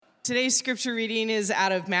Today's scripture reading is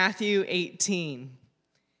out of Matthew 18.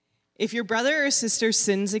 If your brother or sister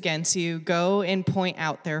sins against you, go and point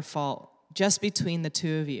out their fault, just between the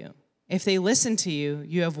two of you. If they listen to you,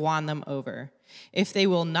 you have won them over. If they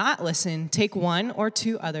will not listen, take one or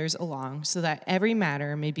two others along, so that every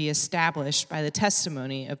matter may be established by the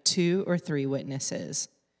testimony of 2 or 3 witnesses.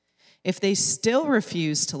 If they still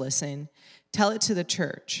refuse to listen, tell it to the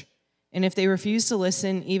church. And if they refuse to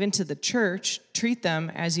listen even to the church, treat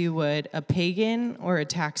them as you would a pagan or a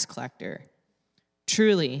tax collector.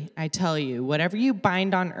 Truly, I tell you, whatever you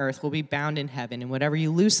bind on earth will be bound in heaven, and whatever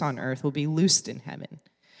you loose on earth will be loosed in heaven.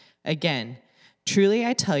 Again, truly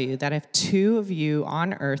I tell you that if 2 of you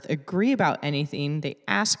on earth agree about anything they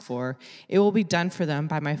ask for, it will be done for them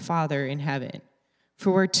by my Father in heaven.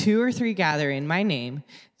 For where 2 or 3 gather in my name,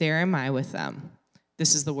 there am I with them.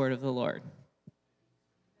 This is the word of the Lord.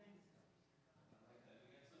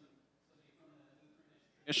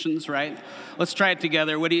 Right? Let's try it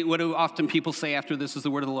together. What do often people say after this is the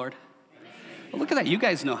word of the Lord? Well, look at that. You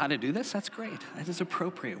guys know how to do this. That's great. That is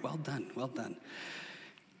appropriate. Well done. Well done.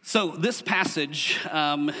 So this passage,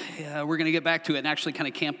 we're going to get back to it and actually kind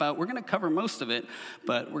of camp out. We're going to cover most of it,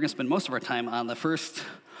 but we're going to spend most of our time on the first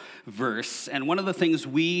verse. And one of the things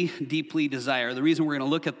we deeply desire, the reason we're going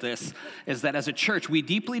to look at this, is that as a church, we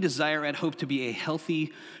deeply desire at Hope to be a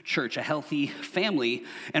healthy church, a healthy family.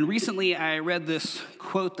 And recently I read this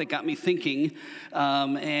quote that got me thinking,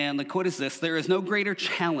 and the quote is this: "There is no greater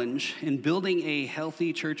challenge in building a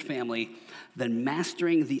healthy church family than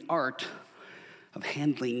mastering the art of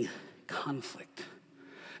handling conflict."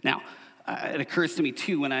 Now, it occurs to me,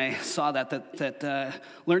 too, when I saw that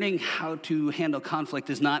learning how to handle conflict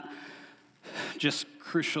is not just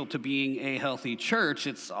crucial to being a healthy church.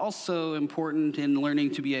 It's also important in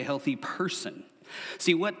learning to be a healthy person.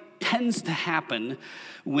 See, what tends to happen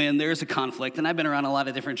when there's a conflict, and I've been around a lot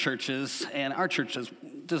of different churches, and our church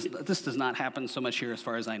does not happen so much here as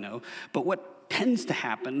far as I know, but what tends to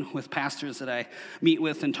happen with pastors that I meet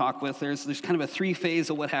with and talk with, there's kind of a 3-phase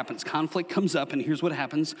of what happens. Conflict comes up, and here's what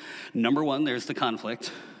happens. Number 1, there's the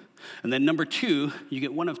conflict. And then number 2, you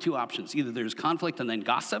get one of 2 options. Either there's conflict and then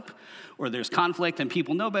gossip, or there's conflict and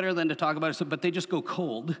people know better than to talk about it, but they just go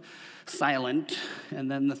cold, silent, and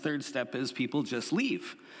then the third step is people just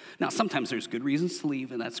leave. Now, sometimes there's good reasons to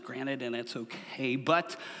leave, and that's granted, and it's okay.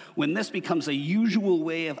 But when this becomes a usual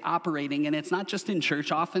way of operating, and it's not just in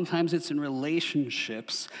church, oftentimes it's in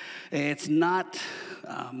relationships, it's not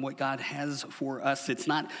what God has for us. It's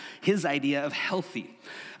not his idea of healthy.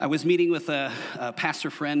 I was meeting with a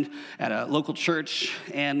pastor friend at a local church,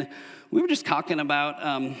 and we were just talking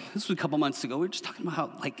about, this was a couple months ago, we were just talking about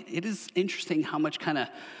how, it is interesting how much kind of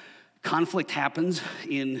conflict happens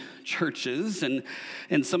in churches,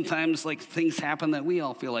 and sometimes things happen that we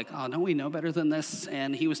all feel like, oh, don't we know better than this?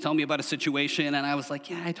 And he was telling me about a situation, and I was like,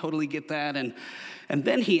 yeah, I totally get that. And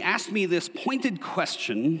then he asked me this pointed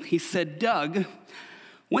question. He said, Doug,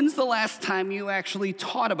 when's the last time you actually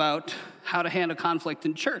taught about how to handle conflict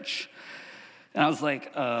in church? And I was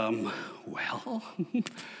like, well,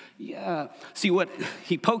 yeah. See, what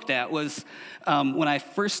he poked at was when I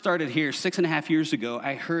first started here 6.5 years ago,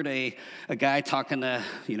 I heard a guy talking to,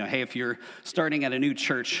 hey, if you're starting at a new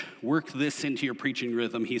church, work this into your preaching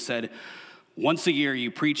rhythm. He said, once a year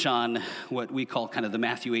you preach on what we call kind of the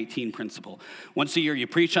Matthew 18 principle. Once a year you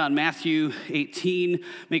preach on Matthew 18,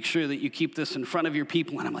 make sure that you keep this in front of your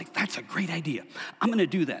people. And I'm like, that's a great idea. I'm going to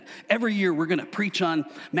do that. Every year we're going to preach on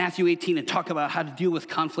Matthew 18 and talk about how to deal with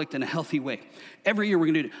conflict in a healthy way. Every year we're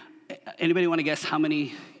going to do it. Anybody want to guess how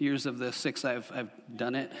many years of the 6 I've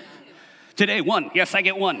done it? Today, 1. Yes, I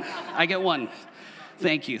get 1. I get 1.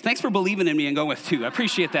 Thank you. Thanks for believing in me and going with 2. I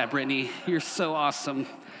appreciate that, Brittany. You're so awesome.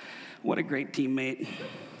 What a great teammate.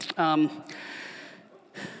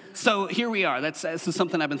 So here we are. This is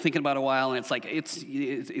something I've been thinking about a while, and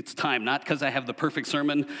it's time. Not because I have the perfect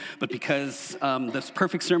sermon, but because this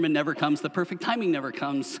perfect sermon never comes. The perfect timing never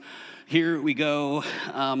comes. Here we go.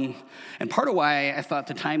 And part of why I thought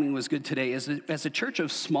the timing was good today is that as a church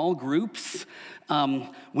of small groups,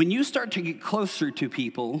 when you start to get closer to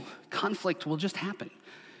people, conflict will just happen.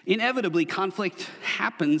 Inevitably, conflict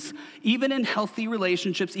happens even in healthy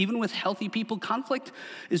relationships, even with healthy people. Conflict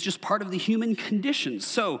is just part of the human condition.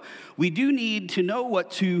 So we do need to know what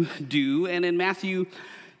to do. And in Matthew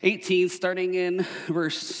 18, starting in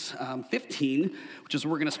verse 15, which is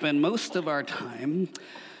where we're going to spend most of our time,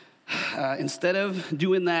 instead of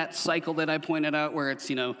doing that cycle that I pointed out where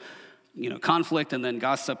it's, conflict and then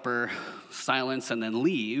gossip or silence and then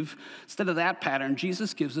leave, instead of that pattern,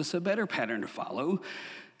 Jesus gives us a better pattern to follow.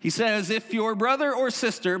 He says, if your brother or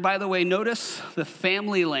sister, by the way, notice the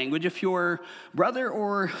family language, if your brother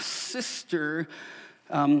or sister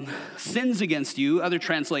sins against you, other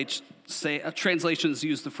translations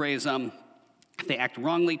use the phrase, if they act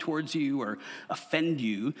wrongly towards you or offend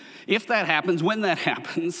you, if that happens, when that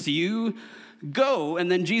happens, you go.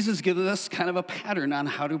 And then Jesus gives us kind of a pattern on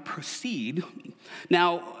how to proceed.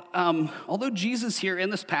 Now, although Jesus here in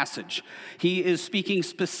this passage, he is speaking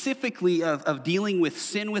specifically of dealing with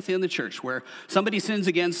sin within the church, where somebody sins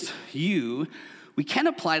against you, we can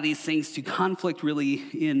apply these things to conflict really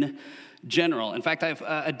in general. In fact, I've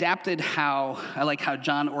adapted I like how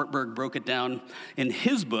John Ortberg broke it down in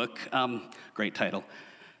his book, great title,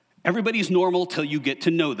 Everybody's Normal Till You Get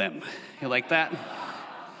to Know Them. You like that?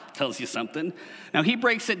 Tells you something. Now, he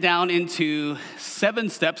breaks it down into 7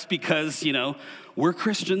 steps because, we're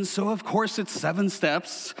Christians, so of course it's 7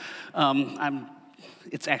 steps.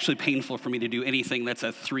 It's actually painful for me to do anything that's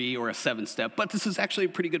a 3 or a 7 step, but this is actually a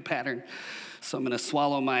pretty good pattern. So I'm going to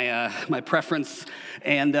swallow my preference,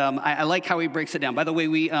 and I like how he breaks it down. By the way,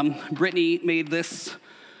 Brittany made this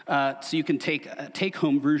so you can take a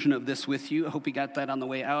take-home version of this with you. I hope you got that on the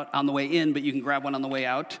way in, but you can grab one on the way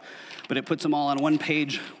out. But it puts them all on one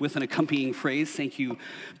page with an accompanying phrase. Thank you,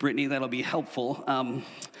 Brittany. That'll be helpful.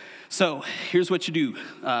 So here's what you do.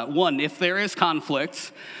 1, if there is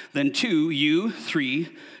conflict, then 2,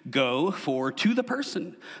 3, go. 4, to the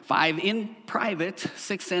person. 5, in private.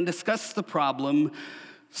 6, and discuss the problem.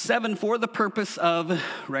 7, for the purpose of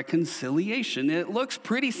reconciliation. It looks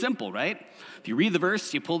pretty simple, right? If you read the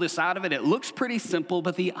verse, you pull this out of it, it looks pretty simple,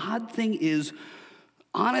 but the odd thing is,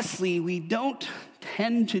 honestly, we don't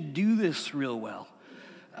tend to do this real well.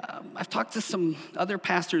 I've talked to some other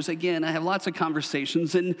pastors, again, I have lots of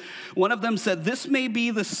conversations, and one of them said, this may be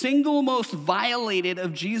the single most violated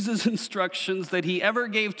of Jesus' instructions that he ever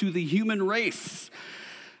gave to the human race.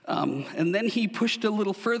 And then he pushed a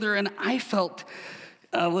little further, and I felt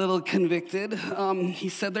a little convicted. He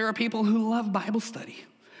said, there are people who love Bible study,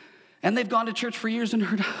 and they've gone to church for years and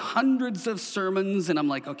heard hundreds of sermons, and I'm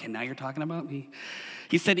like, okay, now you're talking about me.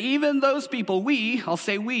 He said, even those people, we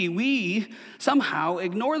somehow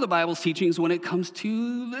ignore the Bible's teachings when it comes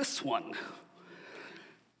to this one.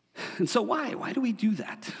 And so why? Why do we do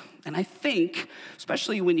that? And I think,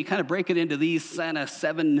 especially when you kind of break it into these kind of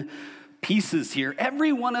 7 pieces here,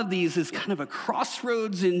 every one of these is kind of a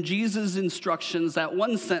crossroads in Jesus' instructions, that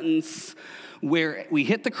one sentence where we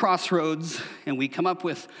hit the crossroads and we come up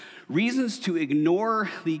with reasons to ignore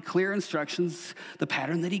the clear instructions, the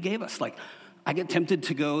pattern that he gave us. Like, I get tempted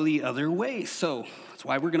to go the other way. So that's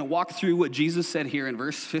why we're going to walk through what Jesus said here in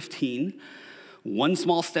verse 15, one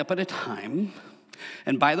small step at a time.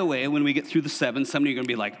 And by the way, when we get through the 7, some of you are going to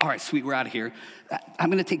be like, all right, sweet, we're out of here.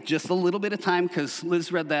 I'm going to take just a little bit of time because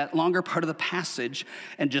Liz read that longer part of the passage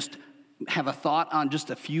and just have a thought on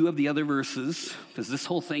just a few of the other verses, because this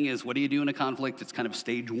whole thing is, what do you do in a conflict? It's kind of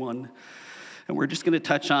stage 1. And we're just going to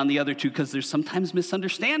touch on the other 2 because there's sometimes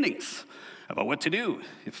misunderstandings about what to do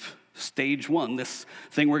if stage 1, this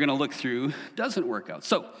thing we're going to look through, doesn't work out.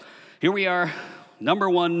 So here we are, number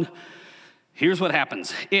 1. Here's what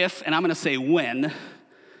happens. If, and I'm going to say when,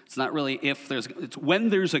 it's not really if, it's when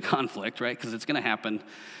there's a conflict, right? Because it's going to happen.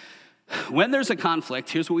 When there's a conflict,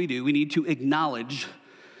 here's what we do. We need to acknowledge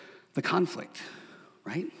the conflict,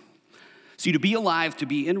 right? See, to be alive, to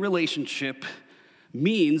be in relationship,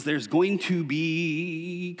 means there's going to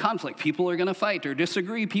be conflict. People are going to fight or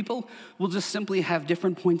disagree. People will just simply have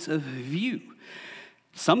different points of view.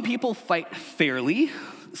 Some people fight fairly.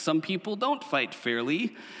 Some people don't fight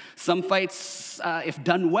fairly. Some fights, if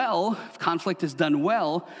done well, if conflict is done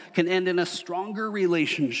well, can end in a stronger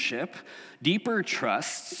relationship, deeper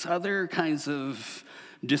trusts. Other kinds of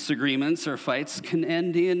disagreements or fights can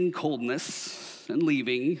end in coldness and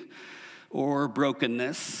leaving or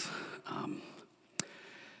brokenness.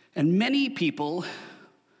 And many people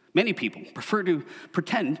prefer to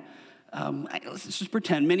pretend, let's just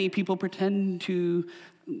pretend, many people pretend to,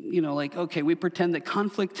 okay, we pretend that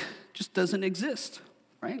conflict just doesn't exist,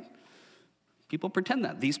 right? People pretend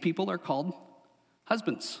that. These people are called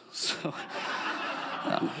husbands. So,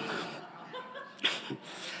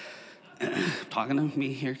 talking to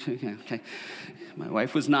me here too, yeah, okay. My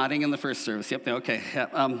wife was nodding in the first service, yep, okay,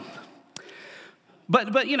 yeah.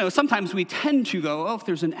 But sometimes we tend to go, if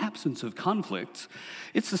there's an absence of conflict,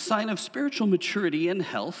 it's a sign of spiritual maturity and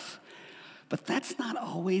health. But that's not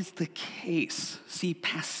always the case. See,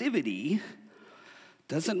 passivity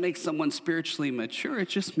doesn't make someone spiritually mature. It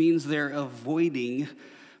just means they're avoiding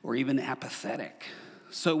or even apathetic.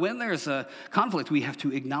 So when there's a conflict, we have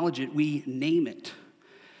to acknowledge it. We name it.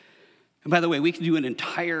 And by the way, we could do an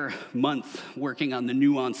entire month working on the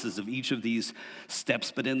nuances of each of these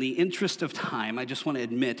steps, but in the interest of time, I just want to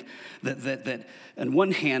admit that on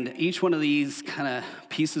one hand, each one of these kind of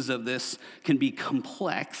pieces of this can be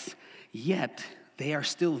complex, yet they are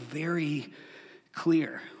still very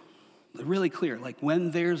clear. They're really clear. Like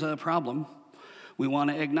when there's a problem, we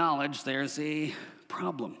want to acknowledge there's a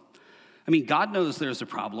problem. I mean, God knows there's a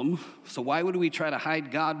problem, so why would we try to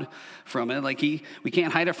hide God from it? Like we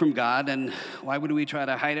can't hide it from God, and why would we try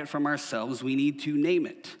to hide it from ourselves? We need to name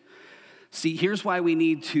it. See, here's why we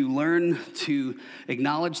need to learn to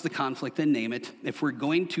acknowledge the conflict and name it. If we're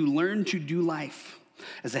going to learn to do life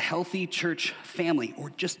as a healthy church family,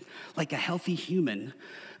 or just like a healthy human,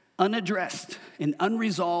 unaddressed and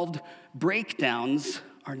unresolved breakdowns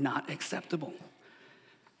are not acceptable.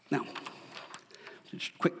 Now,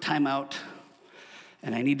 just quick time out,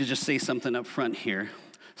 and I need to just say something up front here.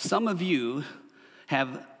 Some of you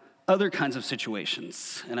have other kinds of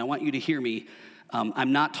situations, and I want you to hear me.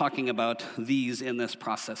 I'm not talking about these in this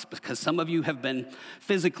process, because some of you have been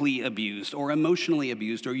physically abused or emotionally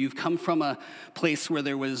abused, or you've come from a place where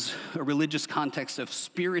there was a religious context of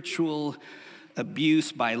spiritual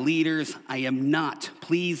abuse by leaders. I am not.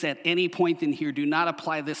 Please, at any point in here, do not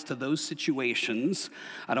apply this to those situations.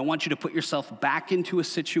 I don't want you to put yourself back into a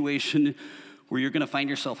situation where you're going to find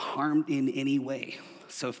yourself harmed in any way.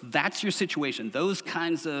 So if that's your situation, those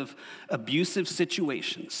kinds of abusive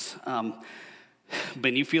situations,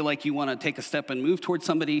 but you feel like you want to take a step and move towards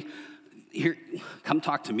somebody, here, come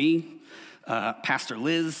talk to me, Pastor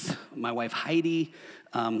Liz, my wife Heidi,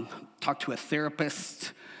 talk to a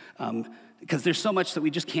therapist, because there's so much that we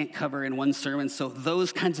just can't cover in one sermon. So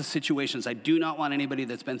those kinds of situations, I do not want anybody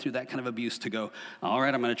that's been through that kind of abuse to go, all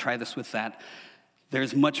right, I'm going to try this with that.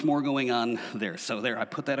 There's much more going on there. So there, I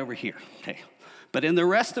put that over here. Okay. But in the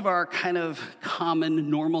rest of our kind of common,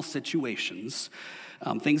 normal situations,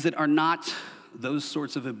 things that are not those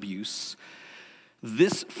sorts of abuse,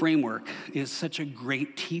 this framework is such a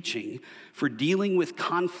great teaching for dealing with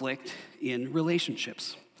conflict in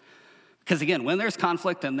relationships. Because again, when there's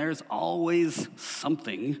conflict, then there's always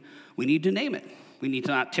something. We need to name it. We need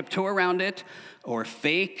to not tiptoe around it or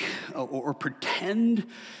fake or pretend,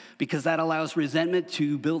 because that allows resentment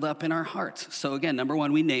to build up in our hearts. So again, number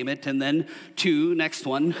one, we name it. And then the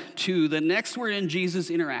next word in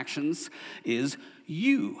Jesus' interactions is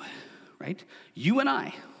you, right? You and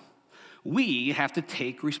I. We have to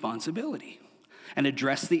take responsibility and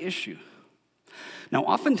address the issue. Now,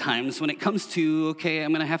 oftentimes, when it comes to, okay,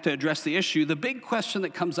 I'm going to have to address the issue, the big question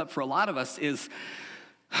that comes up for a lot of us is,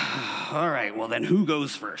 all right, well then who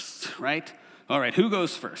goes first, right? All right, who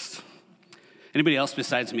goes first? Anybody else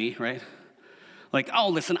besides me, right? Like, oh,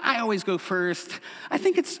 listen, I always go first. I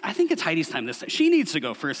think it's Heidi's time this time. She needs to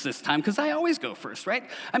go first this time because I always go first, right?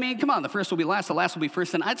 I mean, come on, the first will be last, the last will be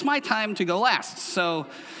first, and it's my time to go last. So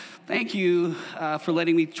thank you for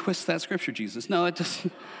letting me twist that scripture, Jesus. No, it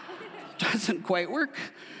doesn't quite work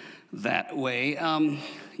that way, And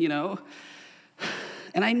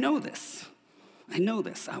I know this. I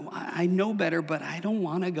know better, but I don't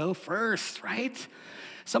want to go first, right?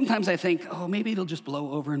 Sometimes I think, oh, maybe it'll just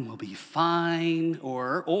blow over and we'll be fine.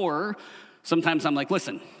 Or sometimes I'm like,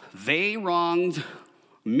 listen, they wronged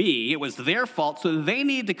me. It was their fault, so they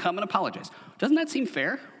need to come and apologize. Doesn't that seem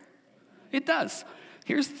fair? It does.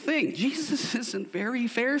 Here's the thing. Jesus isn't very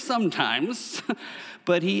fair sometimes,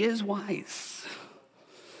 but he is wise.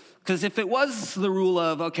 Because if it was the rule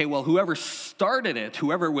of, okay, well, whoever started it,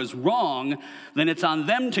 whoever was wrong, then it's on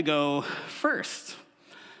them to go first.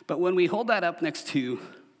 But when we hold that up next to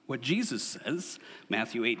what Jesus says,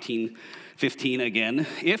 Matthew 18:15 again,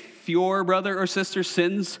 if your brother or sister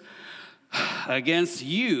sins against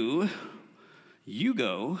you, you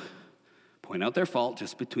go, point out their fault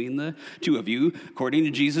just between the two of you. According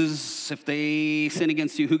to Jesus, if they sin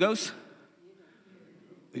against you, who goes?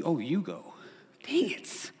 Oh, you go. Dang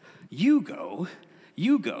it. You go.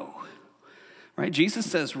 Right? Jesus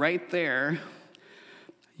says right there,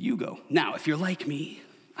 you go. Now, if you're like me,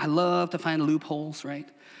 I love to find loopholes, right?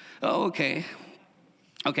 Oh, okay.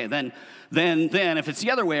 Okay, then if it's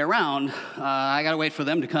the other way around, I got to wait for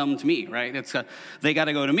them to come to me, right? They got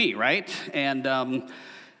to go to me, right? And,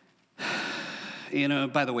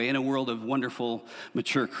 by the way, in a world of wonderful,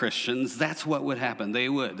 mature Christians, that's what would happen. They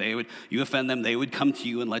would. You offend them, they would come to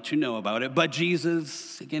you and let you know about it. But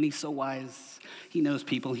Jesus, again, he's so wise. He knows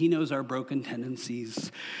people. He knows our broken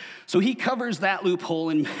tendencies. So he covers that loophole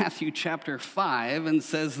in Matthew chapter 5 and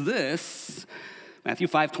says this, Matthew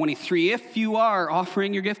 5:23, if you are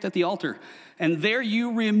offering your gift at the altar, and there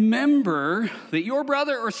you remember that your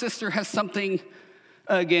brother or sister has something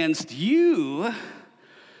against you,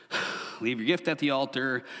 leave your gift at the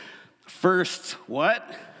altar. First, what?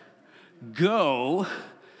 Go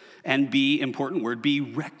and be, important word, be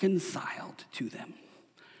reconciled to them.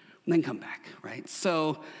 And then come back, right?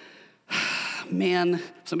 So, man, if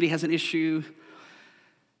somebody has an issue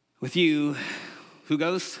with you, who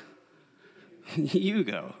goes? You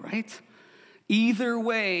go, right? Either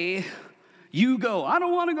way, you go. I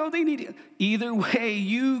don't want to go, they need it. Either way,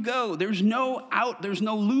 you go. There's no out, there's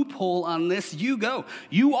no loophole on this. You go.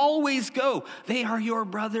 You always go. They are your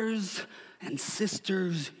brothers and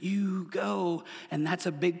sisters. You go. And that's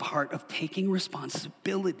a big part of taking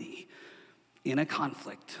responsibility in a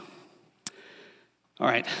conflict. All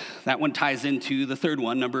right, that one ties into the third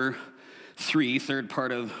one, number 3, third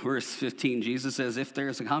part of verse 15. Jesus says, if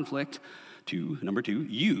there's a conflict, number 2,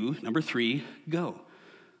 you, number 3, go.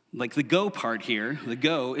 Like the go part here, the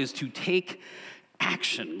go is to take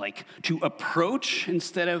action, like to approach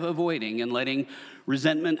instead of avoiding and letting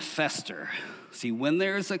resentment fester. See, when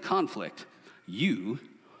there's a conflict, you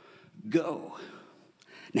go.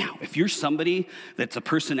 Now, if you're somebody that's a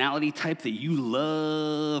personality type that you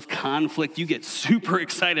love conflict, you get super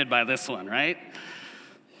excited by this one, right?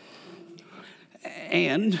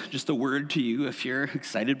 And just a word to you, if you're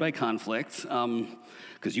excited by conflict,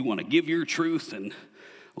 because you want to give your truth and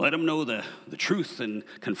let them know the truth and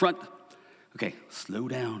confront. Okay, slow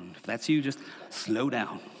down. If that's you, just slow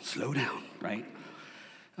down, right?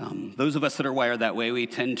 Those of us that are wired that way, we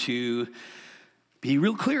tend to be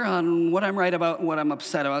real clear on what I'm right about, what I'm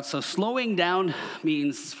upset about. So slowing down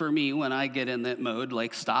means, for me, when I get in that mode,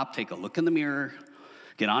 like stop, take a look in the mirror,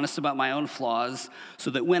 get honest about my own flaws,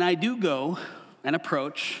 so that when I do go and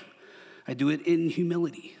approach, I do it in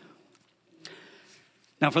humility.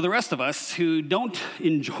 Now, for the rest of us who don't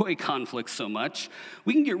enjoy conflict so much,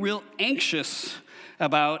 we can get real anxious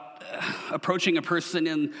about approaching a person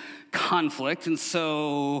in conflict, and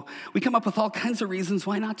so we come up with all kinds of reasons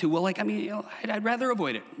why not to. Well, like, I'd rather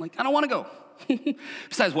avoid it. Like, I don't want to go.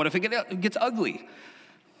 Besides, what if it gets ugly?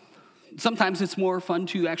 Sometimes it's more fun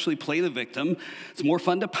to actually play the victim. It's more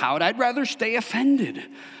fun to pout. I'd rather stay offended.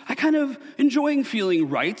 I kind of enjoying feeling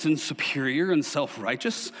right and superior and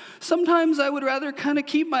self-righteous. Sometimes I would rather kind of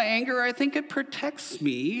keep my anger. I think it protects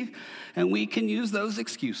me, and we can use those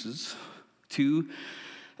excuses to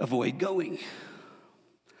avoid going.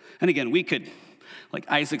 And again, we could,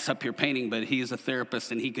 like Isaac's up here painting, but he is a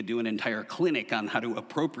therapist, and he could do an entire clinic on how to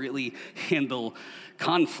appropriately handle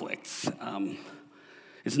conflicts.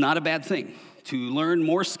 It's not a bad thing to learn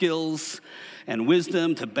more skills and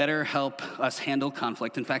wisdom to better help us handle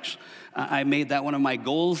conflict. In fact, I made that one of my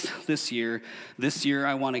goals this year. This year,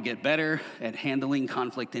 I want to get better at handling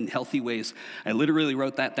conflict in healthy ways. I literally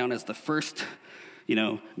wrote that down as the first,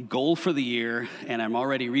 goal for the year, and I'm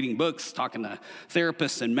already reading books, talking to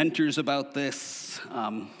therapists and mentors about this.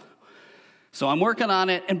 So I'm working on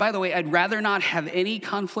it. And by the way, I'd rather not have any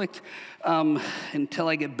conflict until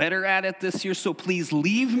I get better at it this year. So please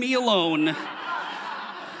leave me alone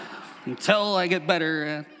until I get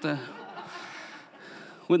better at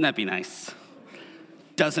Wouldn't that be nice?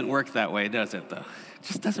 Doesn't work that way, does it, though? It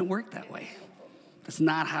just doesn't work that way. That's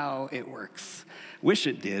not how it works. Wish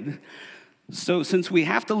it did. So since we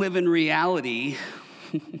have to live in reality,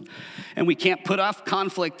 and we can't put off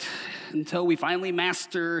conflict until we finally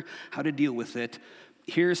master how to deal with it,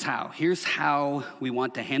 here's how. Here's how we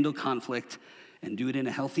want to handle conflict and do it in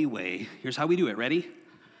a healthy way. Here's how we do it. Ready?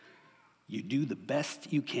 You do the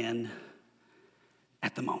best you can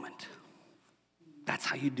at the moment. That's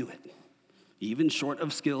how you do it. Even short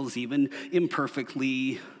of skills, even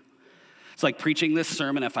imperfectly. It's like preaching this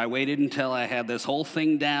sermon. If I waited until I had this whole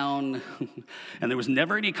thing down and there was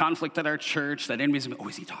never any conflict at our church, that anybody's like, oh,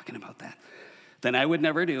 is he talking about that? Then I would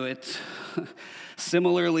never do it.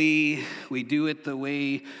 Similarly, we do it the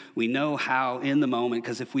way we know how in the moment,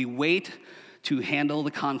 because if we wait to handle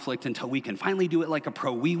the conflict until we can finally do it like a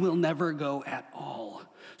pro, we will never go at all.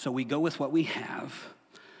 So we go with what we have,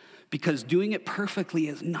 because doing it perfectly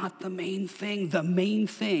is not the main thing. The main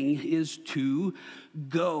thing is to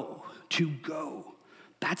go. To go.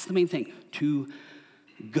 That's the main thing, to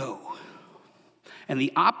go. And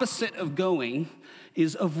the opposite of going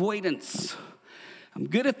is avoidance. I'm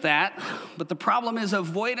good at that, but the problem is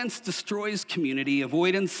avoidance destroys community.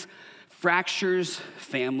 Avoidance fractures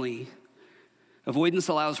family. Avoidance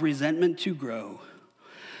allows resentment to grow.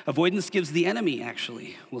 Avoidance gives the enemy,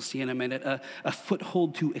 actually, we'll see in a minute, a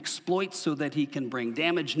foothold to exploit so that he can bring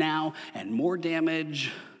damage now and more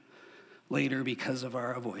damage later because of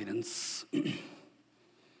our avoidance.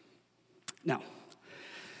 Now,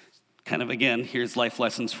 kind of again, here's life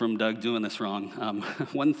lessons from Doug doing this wrong.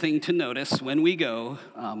 One thing to notice when we go,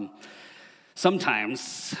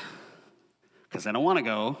 sometimes because I don't want to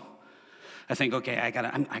go. I think, okay, I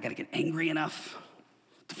gotta get angry enough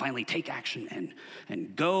to finally take action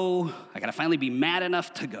and go. I gotta finally be mad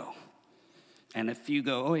enough to go. And if you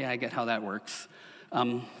go, oh yeah, I get how that works.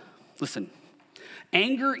 Listen,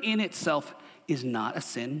 anger in itself is not a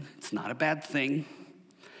sin. It's not a bad thing.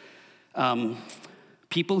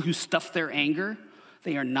 People who stuff their anger,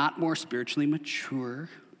 they are not more spiritually mature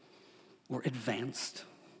or advanced.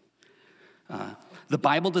 The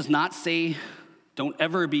Bible does not say, don't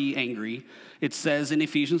ever be angry. It says in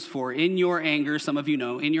Ephesians 4, in your anger, some of you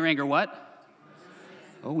know, in your anger what?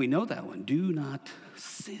 Oh, we know that one. Do not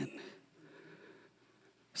sin.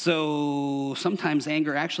 So sometimes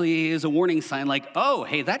anger actually is a warning sign like, oh,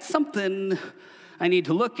 hey, that's something I need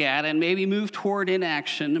to look at and maybe move toward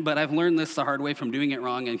inaction, but I've learned this the hard way from doing it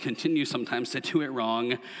wrong and continue sometimes to do it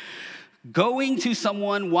wrong. Going to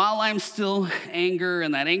someone while I'm still angry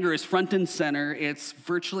and that anger is front and center, it's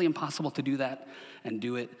virtually impossible to do that and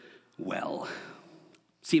do it well.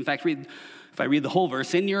 See, in fact, if I read the whole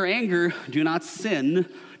verse, in your anger, do not sin.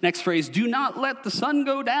 Next phrase, do not let the sun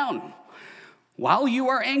go down. While you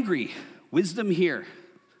are angry, wisdom here.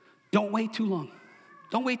 Don't wait too long.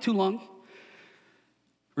 Don't wait too long.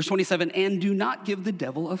 Verse 27, and do not give the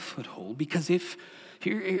devil a foothold, because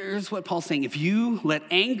here's what Paul's saying. If you let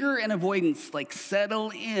anger and avoidance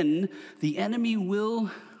settle in, the enemy will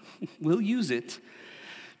use it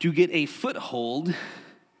to get a foothold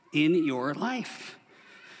in your life.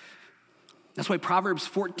 That's why Proverbs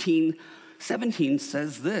 14:17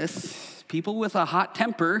 says this, people with a hot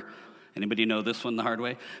temper, anybody know this one the hard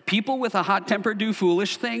way? People with a hot temper do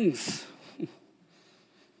foolish things.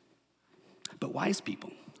 But wiser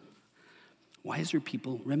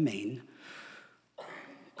people remain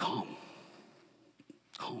calm.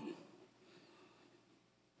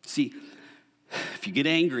 See, if you get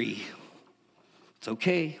angry, it's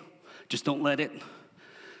okay. Just don't let it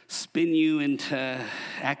spin you into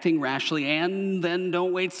acting rashly, and then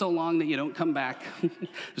don't wait so long that you don't come back.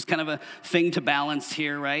 There's kind of a thing to balance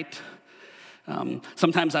here, right?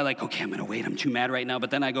 Sometimes I okay, I'm going to wait. I'm too mad right now. But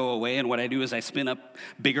then I go away, and what I do is I spin up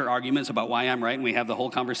bigger arguments about why I'm right, and we have the whole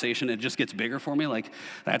conversation. It just gets bigger for me.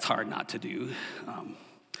 That's hard not to do.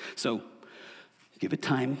 So give it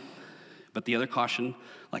time. But the other caution,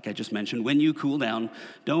 like I just mentioned, when you cool down,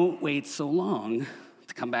 don't wait so long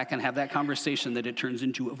to come back and have that conversation that it turns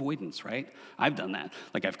into avoidance, right? I've done that.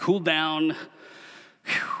 I've cooled down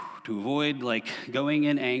to avoid going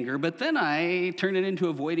in anger, but then I turn it into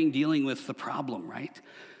avoiding dealing with the problem, right?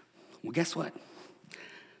 Well, guess what?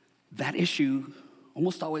 That issue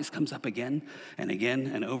almost always comes up again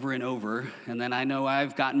and over, and then I know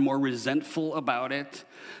I've gotten more resentful about it.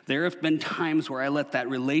 There have been times where I let that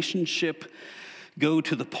relationship go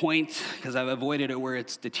to the point, because I've avoided it, where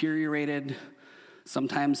it's deteriorated,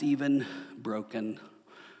 sometimes even broken.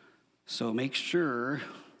 So make sure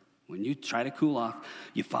when you try to cool off,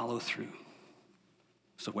 you follow through.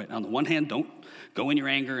 So wait, on the one hand, don't go in your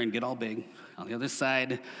anger and get all big. On the other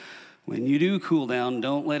side, when you do cool down,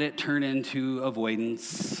 don't let it turn into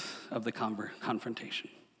avoidance of the confrontation.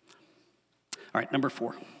 All right, number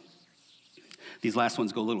 4. These last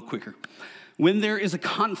ones go a little quicker. When there is a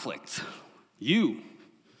conflict, you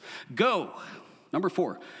go, number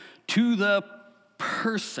 4, to the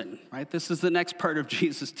person, right? This is the next part of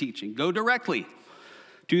Jesus' teaching. Go directly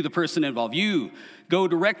to the person involved. You go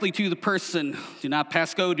directly to the person. Do not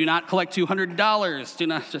pass go. Do not collect $200. Do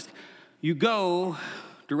not you go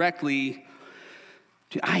directly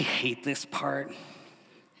to, I hate this part.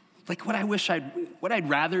 What I'd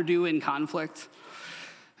rather do in conflict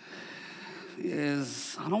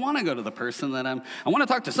is I don't want to go to the person I want to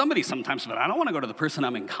talk to somebody sometimes, but I don't want to go to the person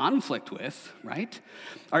I'm in conflict with, right?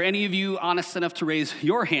 Are any of you honest enough to raise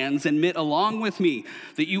your hands and admit along with me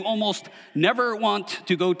that you almost never want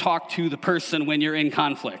to go talk to the person when you're in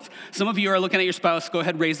conflict? Some of you are looking at your spouse. Go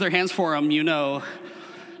ahead, raise their hands for them,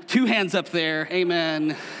 2 hands up there.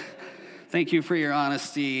 Amen. Thank you for your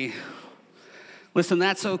honesty. Listen,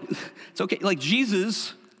 it's okay.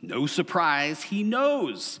 Jesus, no surprise, he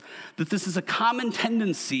knows that this is a common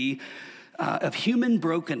tendency of human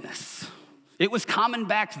brokenness. It was common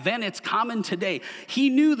back then, it's common today. He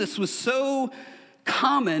knew this was so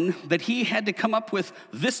common that he had to come up with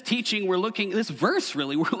this teaching this verse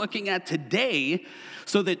we're looking at today,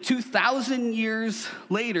 so that 2,000 years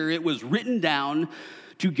later it was written down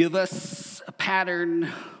to give us a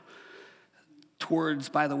pattern towards,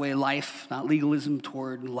 by the way, life, not legalism,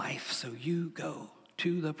 toward life. So you go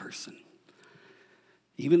to the person.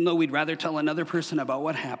 Even though we'd rather tell another person about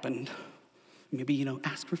what happened, maybe,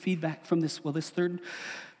 ask for feedback from this third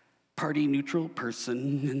party neutral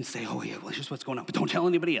person and say, oh yeah, well, here's what's going on, but don't tell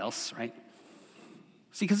anybody else, right?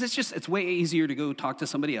 See, because it's way easier to go talk to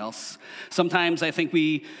somebody else. Sometimes I think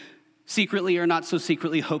we secretly or not so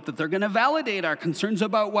secretly hope that they're going to validate our concerns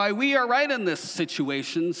about why we are right in this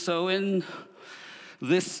situation. So in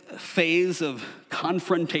this phase of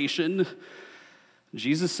confrontation,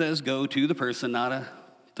 Jesus says go to the person, not a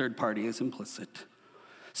third party is implicit.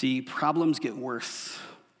 See, problems get worse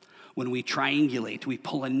when we triangulate. We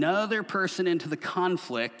pull another person into the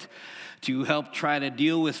conflict to help try to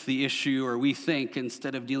deal with the issue, or we think,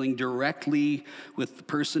 instead of dealing directly with the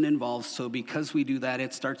person involved. So because we do that,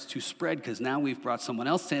 it starts to spread, because now we've brought someone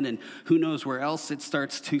else in, and who knows where else it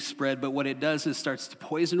starts to spread. But what it does is starts to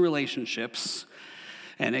poison relationships,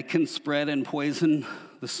 and it can spread and poison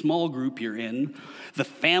the small group you're in, the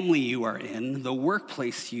family you are in, the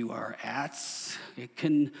workplace you are at. It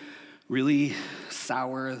can really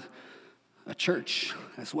sour a church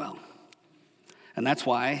as well. And that's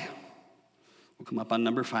why we'll come up on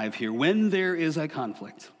number 5 here. When there is a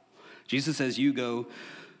conflict, Jesus says you go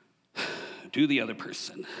to the other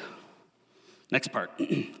person. Next part,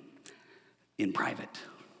 in private,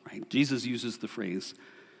 right? Jesus uses the phrase,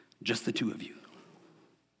 just the two of you.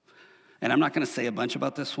 And I'm not going to say a bunch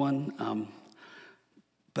about this one,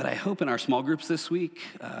 but I hope in our small groups this week,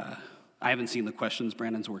 I haven't seen the questions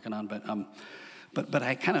Brandon's working on, but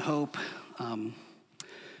I kind of hope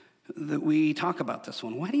that we talk about this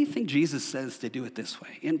one. Why do you think Jesus says to do it this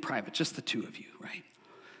way, in private, just the two of you, right?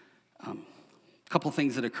 A couple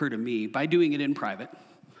things that occur to me. By doing it in private,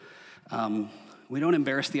 we don't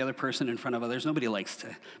embarrass the other person in front of others. Nobody likes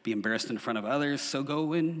to be embarrassed in front of others, so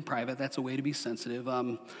go in private. That's a way to be sensitive.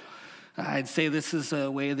 I'd say this is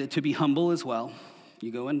a way to be humble as well.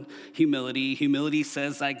 You go in humility. Humility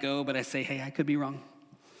says I go, but I say, hey, I could be wrong.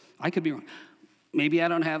 I could be wrong. Maybe I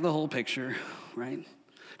don't have the whole picture, right?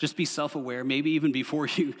 Just be self-aware. Maybe even before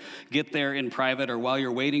you get there in private or while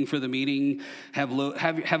you're waiting for the meeting, have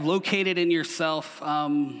located in yourself,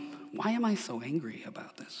 why am I so angry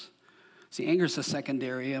about this? See, anger is a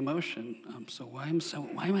secondary emotion. So why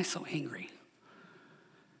am I so angry?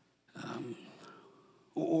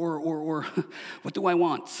 Or what do I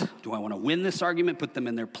want? Do I want to win this argument, put them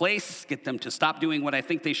in their place, get them to stop doing what I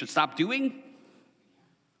think they should stop doing?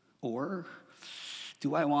 Or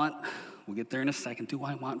do I want, we'll get there in a second, do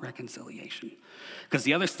I want reconciliation? Because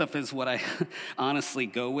the other stuff is what I honestly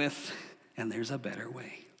go with, and there's a better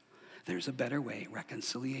way. There's a better way,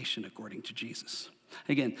 reconciliation according to Jesus.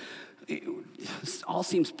 Again, it all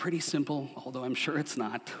seems pretty simple, although I'm sure it's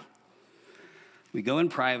not. We go in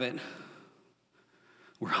private.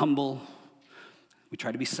 We're humble. We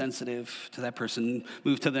try to be sensitive to that person.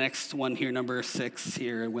 Move to the next one here, number 6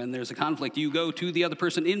 here. When there's a conflict, you go to the other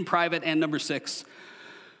person in private. And number 6,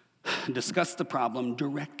 discuss the problem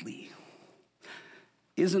directly.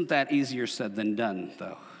 Isn't that easier said than done,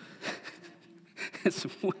 though?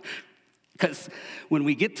 Because when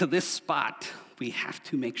we get to this spot, we have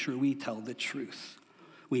to make sure we tell the truth.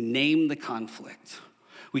 We name the conflict.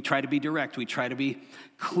 We try to be direct. We try to be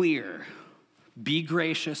clear. Be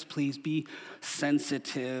gracious, please be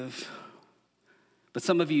sensitive. But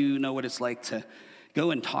some of you know what it's like to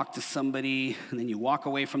go and talk to somebody, and then you walk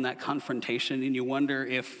away from that confrontation, and you wonder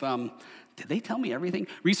if, did they tell me everything?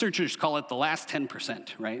 Researchers call it the last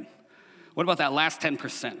 10%, right? What about that last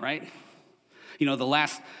 10%, right? You know, the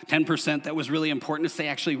last 10% that was really important to say,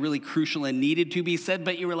 actually really crucial and needed to be said,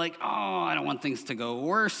 but you were like, oh, I don't want things to go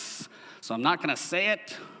worse, so I'm not going to say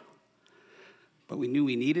it. But we knew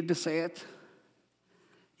we needed to say it.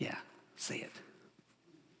 Yeah, say it.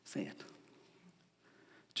 Say it.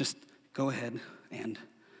 Just go ahead and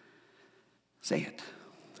say it.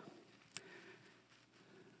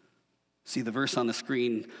 See, the verse on the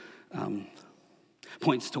screen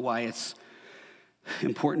points to why it's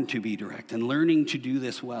important to be direct. And learning to do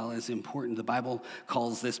this well is important. The Bible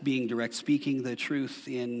calls this being direct, speaking the truth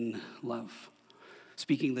in love.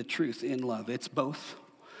 Speaking the truth in love. It's both.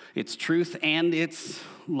 It's truth and it's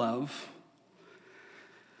love.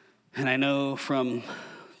 And I know from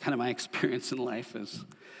kind of my experience in life is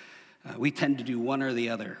we tend to do one or the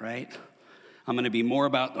other, right? I'm going to be more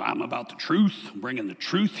about the truth, I'm bringing the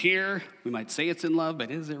truth here. We might say it's in love, but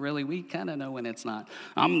is it really? We kind of know when it's not.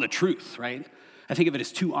 I'm the truth, right? I think of it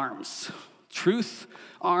as two arms. Truth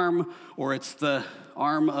arm, or it's the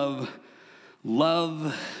arm of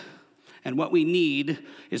love. And what we need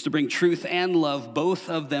is to bring truth and love, both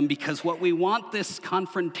of them, because what we want this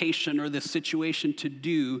confrontation or this situation to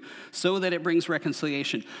do so that it brings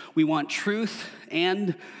reconciliation. We want truth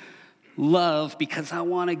and love because I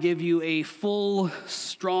want to give you a full,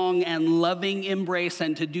 strong, and loving embrace.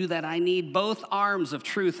 And to do that, I need both arms of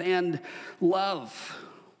truth and love.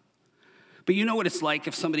 But you know what it's like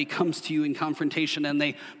if somebody comes to you in confrontation and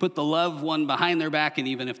they put the love one behind their back, and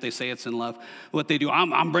even if they say it's in love, what they do,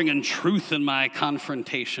 I'm bringing truth in my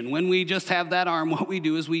confrontation. When we just have that arm, what we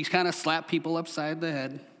do is we kind of slap people upside the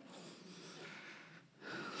head.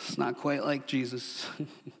 It's not quite like Jesus.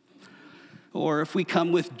 Or if we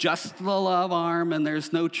come with just the love arm and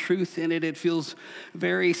there's no truth in it, it feels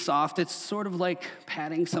very soft. It's sort of like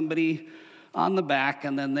patting somebody on the back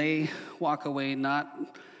and then they walk away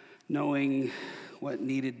not knowing what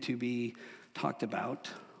needed to be talked about.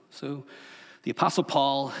 So the Apostle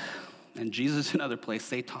Paul and Jesus in other places,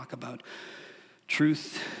 they talk about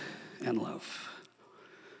truth and love.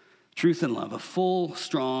 Truth and love, a full,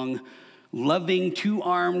 strong, loving,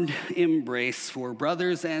 two-armed embrace for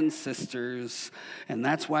brothers and sisters, and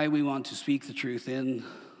that's why we want to speak the truth in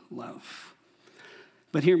love.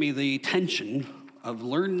 But hear me, the tension of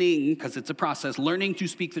learning, because it's a process, learning to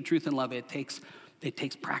speak the truth in love, it takes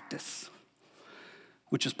practice,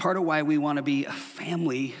 which is part of why we want to be a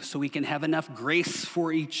family, so we can have enough grace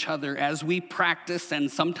for each other as we practice and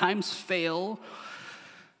sometimes fail.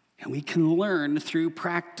 And we can learn through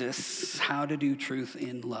practice how to do truth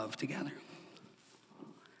in love together.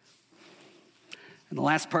 And the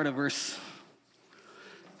last part of verse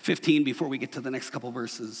 15, before we get to the next couple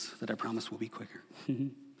verses that I promise will be quicker.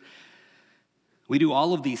 We do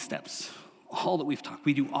all of these steps, all that we've talked.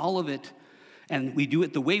 We do all of it, and we do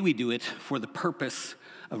it the way we do it for the purpose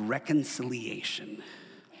of reconciliation.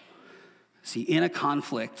 See, in a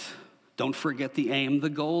conflict, don't forget the aim.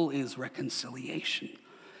 The goal is reconciliation.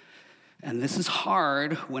 And this is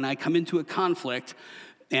hard when I come into a conflict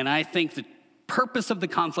and I think the purpose of the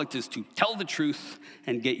conflict is to tell the truth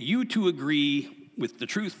and get you to agree with the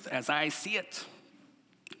truth as I see it,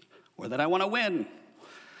 or that I want to win.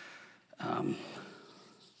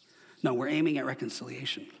 No, we're aiming at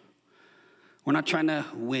reconciliation. We're not trying to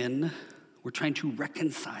win. We're trying to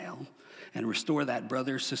reconcile and restore that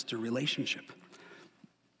brother-sister relationship.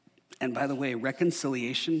 And by the way,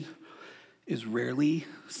 reconciliation is rarely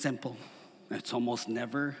simple. It's almost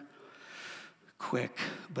never quick,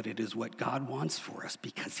 but it is what God wants for us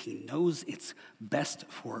because he knows it's best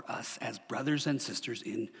for us as brothers and sisters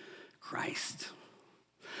in Christ.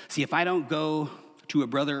 See, if I don't go to a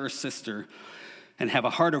brother or sister and have a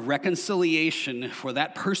heart of reconciliation for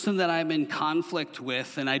that person that I'm in conflict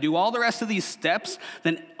with, and I do all the rest of these steps,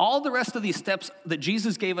 then all the rest of these steps that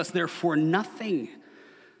Jesus gave us, they're for nothing.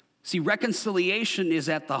 See, reconciliation is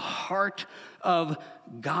at the heart of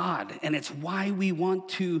God, and it's why we want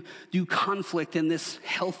to do conflict in this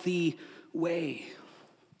healthy way.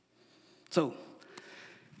 So,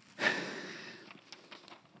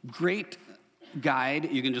 great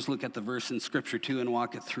guide. You can just look at the verse in Scripture too and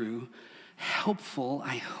walk it through. Helpful,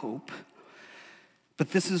 I hope.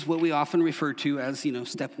 But this is what we often refer to as,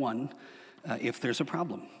 step one, if there's a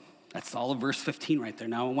problem. That's all of verse 15 right there.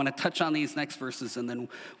 Now I want to touch on these next verses and then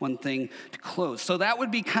one thing to close. So that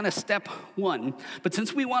would be kind of step one. But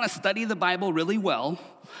since we want to study the Bible really well,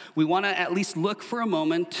 we want to at least look for a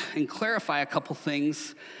moment and clarify a couple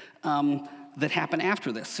things that happen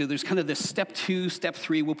after this. So there's kind of this step two, step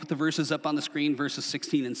three. We'll put the verses up on the screen, verses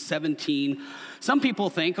 16 and 17. Some people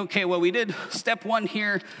think, okay, well, we did step one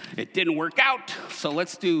here. It didn't work out. So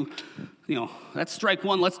let's do, that's strike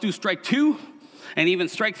one. Let's do strike two. And even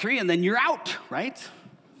strike three, and then you're out, right?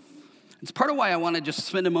 It's part of why I want to just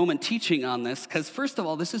spend a moment teaching on this, because first of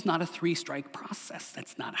all, this is not a three-strike process.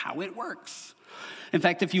 That's not how it works. In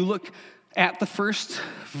fact, if you look at the first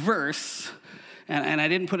verse, and I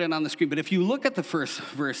didn't put it on the screen, but if you look at the first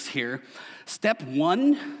verse here, step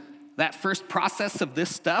one, that first process of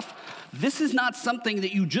this stuff, this is not something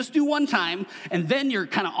that you just do one time and then you're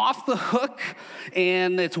kind of off the hook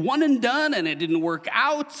and it's one and done and it didn't work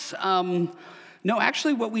out. No,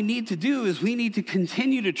 actually what we need to do is we need to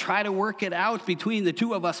continue to try to work it out between the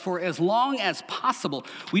two of us for as long as possible.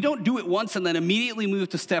 We don't do it once and then immediately move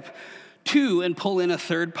to step two and pull in a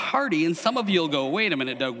third party. And some of you will go, wait a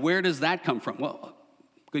minute, Doug, where does that come from? Well,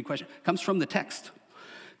 good question. It comes from the text.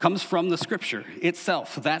 Comes from the scripture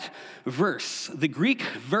itself, that verse. The Greek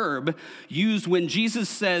verb used when Jesus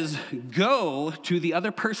says go to the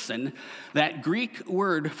other person, that Greek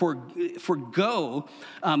word for go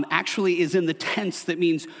actually is in the tense that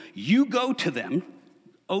means you go to them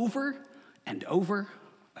over and over,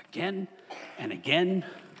 again and again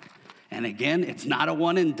and again. It's not a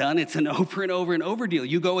one and done, it's an over and over and over deal.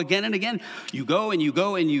 You go again and again. You go and you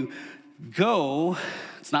go and you go.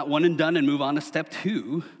 It's not one and done and move on to step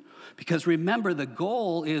two. Because remember, the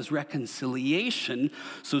goal is reconciliation.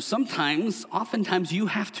 So oftentimes you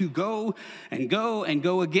have to go and go and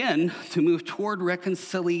go again to move toward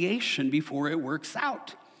reconciliation before it works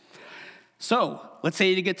out. So let's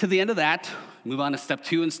say you get to the end of that, move on to step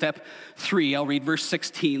 2 and step 3. I'll read verse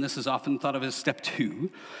 16. This is often thought of as step 2.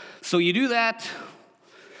 So you do that,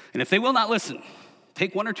 and if they will not listen,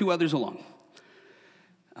 take 1 or 2 others along.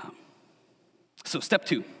 So step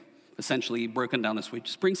 2, essentially broken down this way,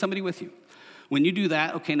 just bring somebody with you. When you do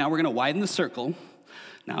that, okay, now we're going to widen the circle.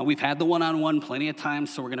 Now we've had the one-on-one plenty of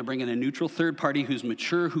times, so we're going to bring in a neutral third party who's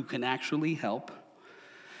mature, who can actually help.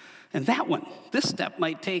 And this step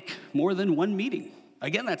might take more than 1 meeting.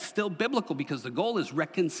 Again, that's still biblical because the goal is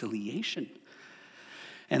reconciliation.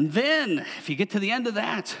 And then, if you get to the end of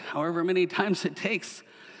that, however many times it takes,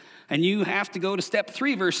 and you have to go to step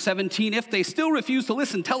 3, verse 17, if they still refuse to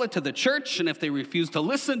listen, tell it to the church. And if they refuse to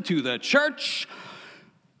listen to the church,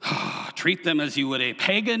 treat them as you would a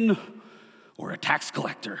pagan or a tax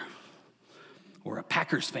collector or a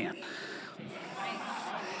Packers fan.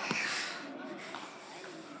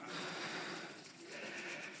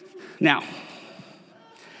 Now,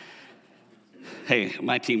 hey,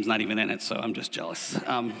 my team's not even in it, so I'm just jealous.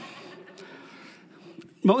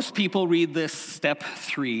 Most people read this step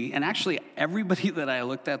 3, and actually everybody that I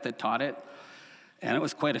looked at that taught it, and it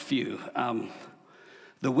was quite a few,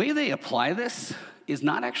 the way they apply this is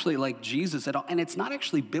not actually like Jesus at all, and it's not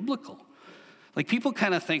actually biblical. Like people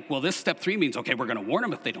kind of think, well, this step 3 means, okay, we're going to warn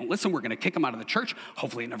them. If they don't listen, we're going to kick them out of the church.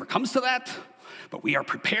 Hopefully it never comes to that, but we are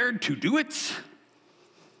prepared to do it.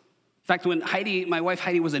 In fact, when my wife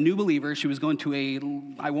Heidi was a new believer, she was going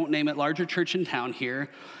to I won't name it, larger church in town here.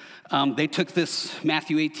 They took this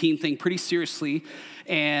Matthew 18 thing pretty seriously.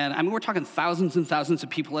 And I mean, we're talking thousands and thousands of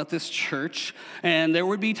people at this church. And there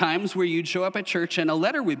would be times where you'd show up at church and a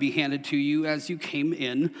letter would be handed to you as you came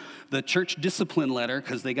in, the church discipline letter,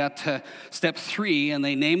 because they got to step 3 and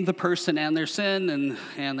they named the person and their sin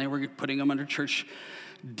and they were putting them under church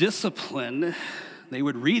discipline. They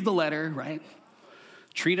would read the letter, right?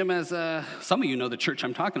 Treat them as some of you know the church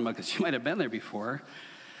I'm talking about because you might have been there before.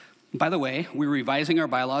 By the way, we're revising our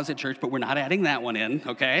bylaws at church, but we're not adding that one in,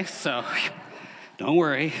 okay? So don't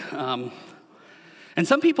worry. And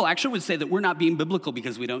some people actually would say that we're not being biblical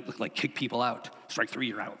because we don't like kick people out. Strike 3,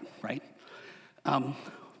 you're out, right?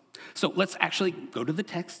 So let's actually go to the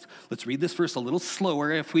text. Let's read this verse a little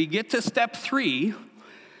slower. If we get to step 3,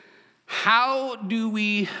 how do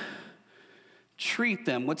we treat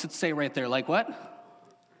them? What's it say right there? Like what?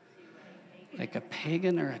 Like a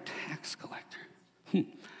pagan or a tax collector.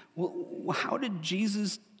 Well, how did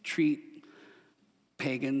Jesus treat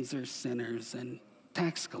pagans or sinners and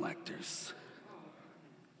tax collectors?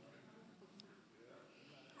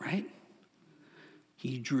 Right?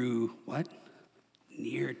 He drew what?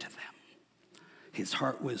 Near to them. His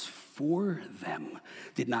heart was for them,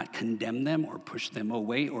 did not condemn them or push them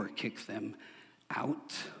away or kick them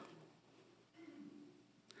out.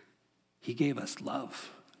 He gave us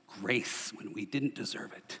love. Grace when we didn't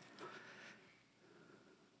deserve it.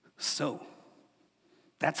 So,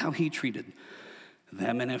 that's how he treated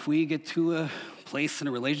them. And if we get to a place in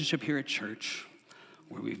a relationship here at church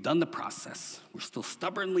where we've done the process, we're still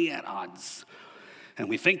stubbornly at odds, and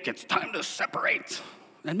we think it's time to separate,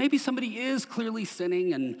 and maybe somebody is clearly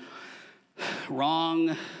sinning and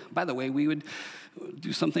wrong. By the way, we would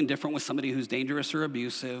do something different with somebody who's dangerous or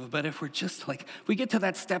abusive. But if we're just like, we get to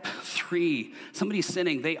that step 3, somebody's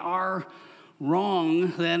sinning, they are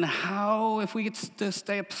wrong, then how, if we get to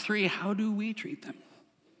step 3, how do we treat them?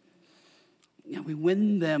 Yeah, we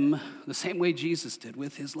win them the same way Jesus did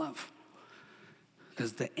with his love.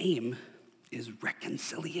 Because the aim is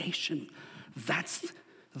reconciliation. That's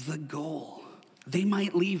the goal. They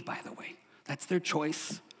might leave, by the way. That's their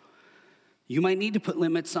choice. You might need to put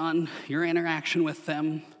limits on your interaction with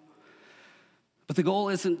them, but the goal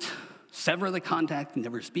isn't sever the contact and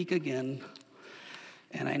never speak again.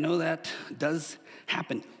 And I know that does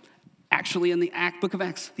happen. Actually, in the book of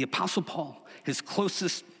Acts, the Apostle Paul, his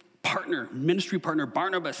closest partner, ministry partner,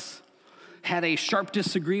 Barnabas, had a sharp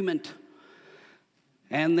disagreement,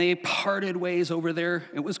 and they parted ways over there.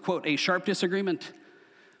 It was, quote, a sharp disagreement.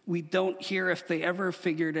 We don't hear if they ever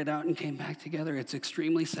figured it out and came back together. It's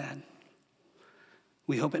extremely sad.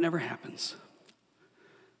 We hope it never happens,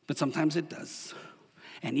 but sometimes it does.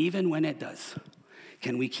 And even when it does,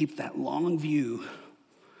 can we keep that long view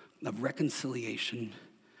of reconciliation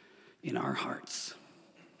in our hearts?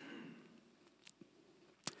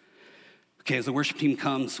 Okay, as the worship team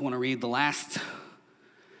comes, I want to read the last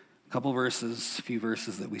few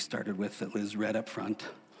verses that we started with that Liz read up front.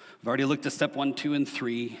 We've already looked at step 1, 2, and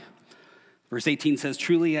 3. Verse 18 says,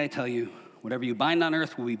 "Truly I tell you, whatever you bind on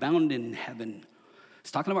earth will be bound in heaven." It's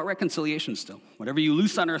talking about reconciliation still. Whatever you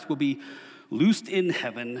loose on earth will be loosed in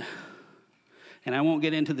heaven. And I won't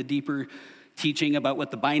get into the deeper teaching about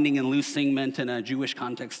what the binding and loosing meant in a Jewish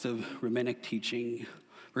context of rabbinic teaching.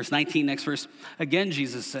 Verse 19, next verse. Again,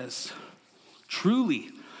 Jesus says, truly,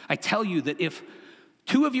 I tell you that if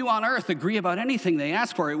two of you on earth agree about anything they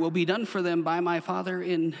ask for, it will be done for them by my Father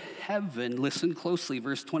in heaven. Listen closely,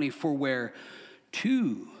 verse 24, where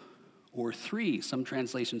two or three, some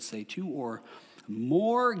translations say two or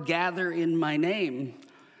more gather in my name,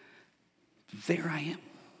 there I am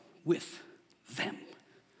with them.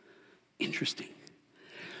 Interesting.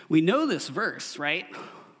 We know this verse, right?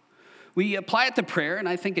 We apply it to prayer, and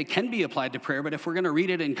I think it can be applied to prayer, but if we're going to read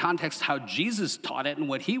it in context how Jesus taught it and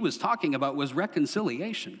what he was talking about was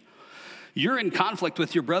reconciliation. You're in conflict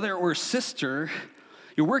with your brother or sister.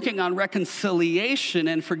 You're working on reconciliation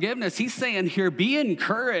and forgiveness. He's saying here, be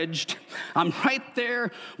encouraged. I'm right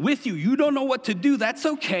there with you. You don't know what to do. That's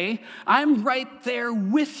okay. I'm right there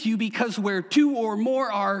with you because where two or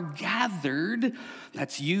more are gathered,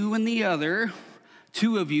 that's you and the other,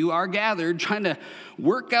 two of you are gathered trying to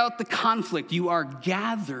work out the conflict. You are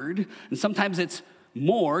gathered, and sometimes it's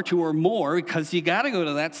more, two or more, because you got to go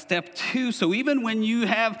to that step two. So even when you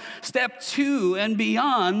have step two and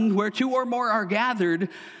beyond, where two or more are gathered,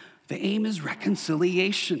 the aim is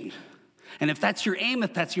reconciliation. And if that's your aim,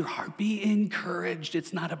 if that's your heart, be encouraged.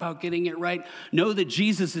 It's not about getting it right. Know that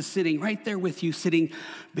Jesus is sitting right there with you, sitting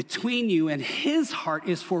between you, and his heart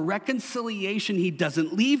is for reconciliation. He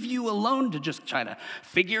doesn't leave you alone to just try to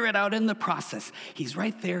figure it out in the process. He's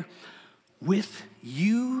right there with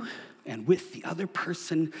you and with the other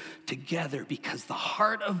person together because the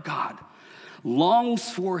heart of God longs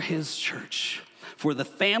for his church, for the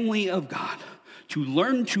family of God, to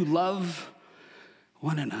learn to love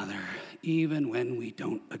one another even when we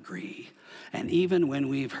don't agree, and even when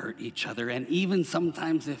we've hurt each other, and even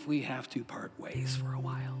sometimes if we have to part ways for a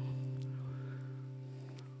while.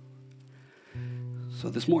 So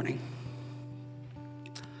this morning,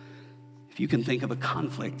 if you can think of a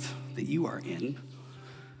conflict that you are in,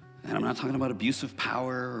 and I'm not talking about abuse of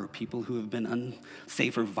power or people who have been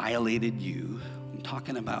unsafe or violated you. I'm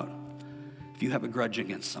talking about if you have a grudge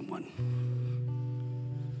against someone.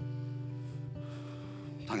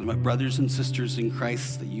 I'm talking about brothers and sisters in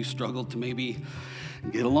Christ that you struggled to maybe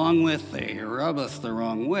get along with. They rub us the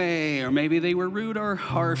wrong way, or maybe they were rude or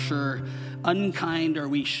harsh or unkind, or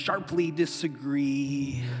we sharply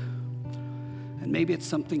disagree. And maybe it's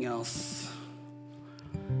something else.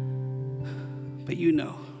 But you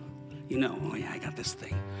know, oh yeah, I got this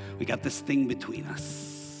thing. We got this thing between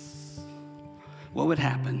us. What would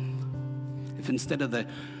happen if instead of the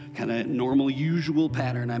kind of normal, usual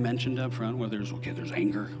pattern I mentioned up front, where there's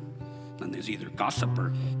anger, then there's either gossip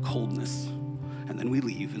or coldness, and then we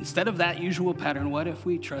leave. Instead of that usual pattern, what if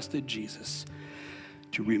we trusted Jesus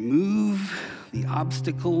to remove the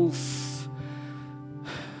obstacles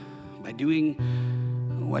by doing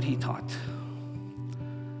what he taught?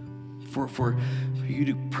 For you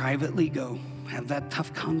to privately go have that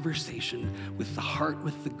tough conversation with the heart,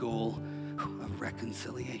 with the goal of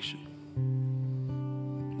reconciliation.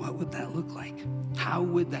 What would that look like? How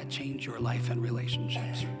would that change your life and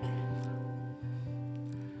relationships?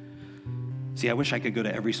 See, I wish I could go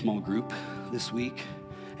to every small group this week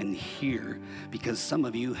and hear, because some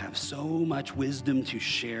of you have so much wisdom to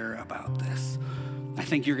share about this. I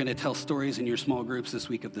think you're going to tell stories in your small groups this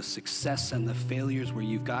week of the success and the failures where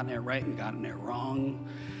you've gotten it right and gotten it wrong.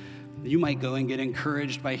 You might go and get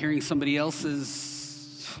encouraged by hearing somebody else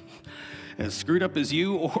is as screwed up as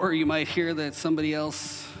you, or you might hear that somebody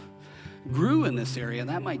else grew in this area.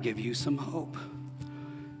 That might give you some hope.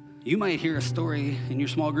 You might hear a story in your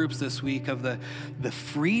small groups this week of the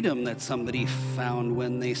freedom that somebody found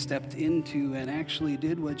when they stepped into and actually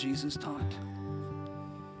did what Jesus taught.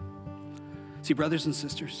 See, brothers and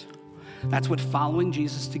sisters, that's what following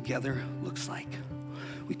Jesus together looks like.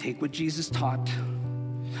 We take what Jesus taught,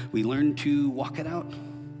 we learn to walk it out,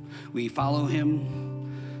 we follow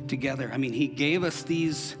him together. I mean, he gave us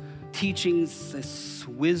these teachings, this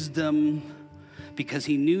wisdom, because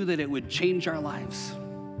he knew that it would change our lives.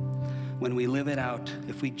 When we live it out,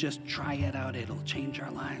 if we just try it out, it'll change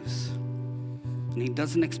our lives. And he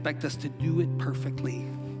doesn't expect us to do it perfectly.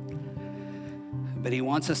 But he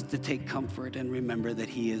wants us to take comfort and remember that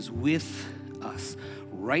he is with us,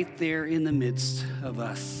 right there in the midst of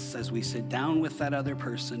us as we sit down with that other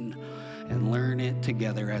person and learn it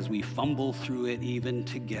together, as we fumble through it even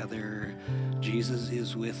together. Jesus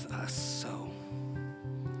is with us. So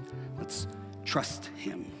let's trust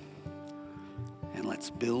him and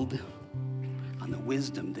let's build on the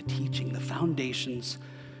wisdom, the teaching, the foundations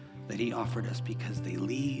that he offered us, because they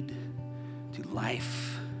lead to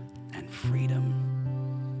life and freedom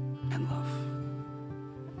and love.